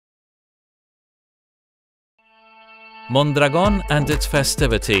Mondragón and its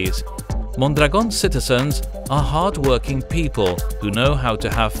festivities. Mondragón citizens are hard-working people who know how to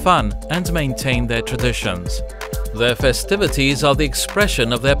have fun and maintain their traditions. Their festivities are the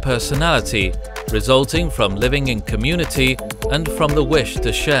expression of their personality, resulting from living in community and from the wish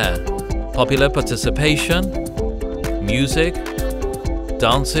to share. Popular participation, music,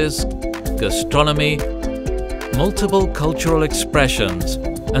 dances, gastronomy, multiple cultural expressions,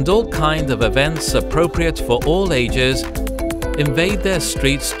 and all kinds of events appropriate for all ages invade their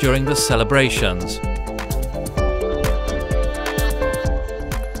streets during the celebrations.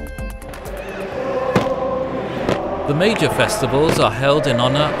 The major festivals are held in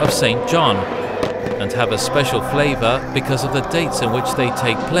honor of St. John and have a special flavor because of the dates in which they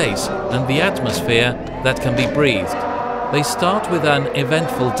take place and the atmosphere that can be breathed. They start with an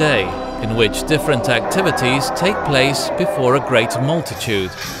eventful day in which different activities take place before a great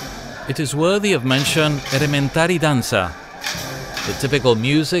multitude. It is worthy of mention Elementari Danza, the typical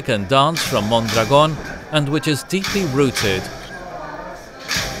music and dance from Mondragón and which is deeply rooted.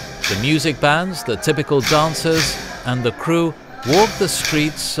 The music bands, the typical dancers and the crew walk the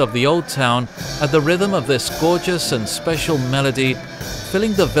streets of the old town at the rhythm of this gorgeous and special melody,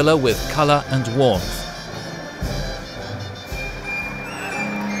 filling the villa with color and warmth.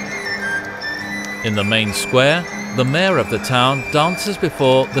 In the main square, the mayor of the town dances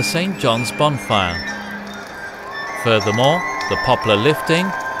before the St. John's bonfire. Furthermore, the poplar lifting,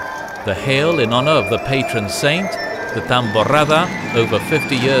 the hail in honor of the patron saint, the tamborrada, over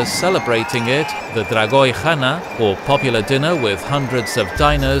 50 years celebrating it, the dragoi jana, or popular dinner with hundreds of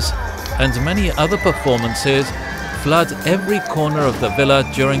diners, and many other performances flood every corner of the villa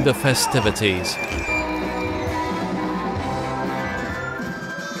during the festivities.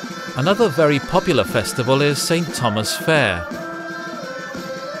 Another very popular festival is St. Thomas Fair.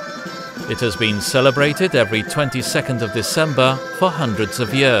 It has been celebrated every 22nd of December for hundreds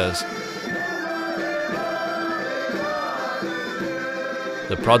of years.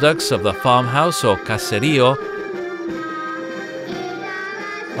 The products of the farmhouse or caserío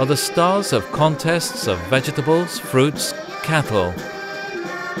are the stars of contests of vegetables, fruits, cattle.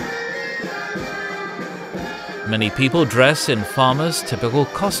 Many people dress in farmers' typical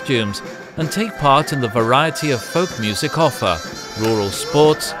costumes and take part in the variety of folk music offer, rural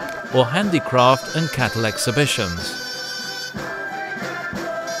sports, or handicraft and cattle exhibitions.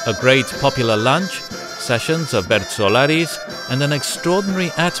 A great popular lunch, sessions of berzolaris, and an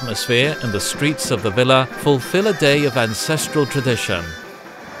extraordinary atmosphere in the streets of the villa fulfill a day of ancestral tradition.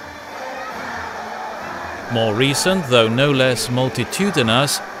 More recent, though no less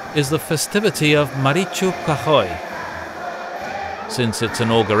multitudinous, is the festivity of Marichu Cajoy. Since its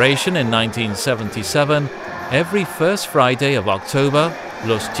inauguration in 1977, every first Friday of October,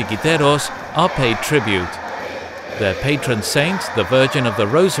 Los Chiquiteros are paid tribute. Their patron saint, the Virgin of the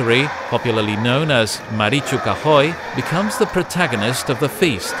Rosary, popularly known as Marichu Cajoy, becomes the protagonist of the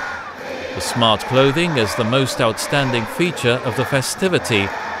feast. The smart clothing is the most outstanding feature of the festivity,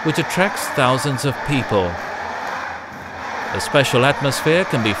 which attracts thousands of people. A special atmosphere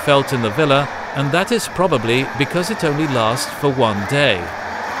can be felt in the villa, and that is probably because it only lasts for one day.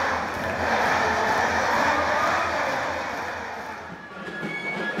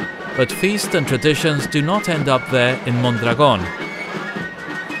 But feast and traditions do not end up there in Mondragón.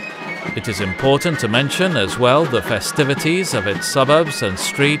 It is important to mention as well the festivities of its suburbs and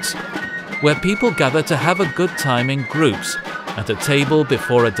streets, where people gather to have a good time in groups, at a table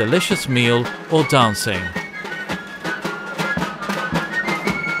before a delicious meal or dancing.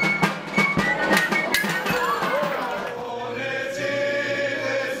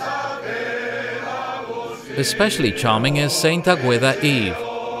 Especially charming is Saint Agueda Eve.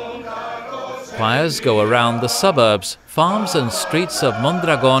 Choirs go around the suburbs, farms and streets of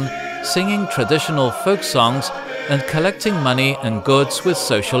Mondragón singing traditional folk songs and collecting money and goods with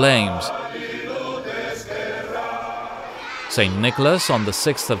social aims. St. Nicholas on the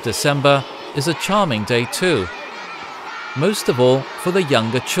 6th of December is a charming day too, most of all for the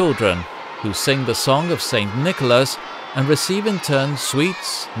younger children, who sing the song of St. Nicholas and receive in turn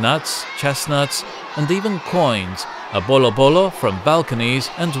sweets, nuts, chestnuts, and even coins, a bolo bolo, from balconies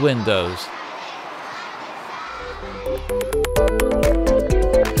and windows.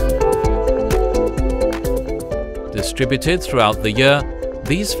 Distributed throughout the year,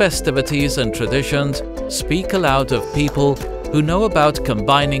 these festivities and traditions speak aloud of people who know about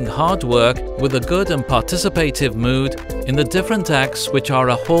combining hard work with a good and participative mood in the different acts which are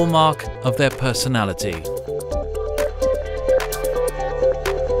a hallmark of their personality.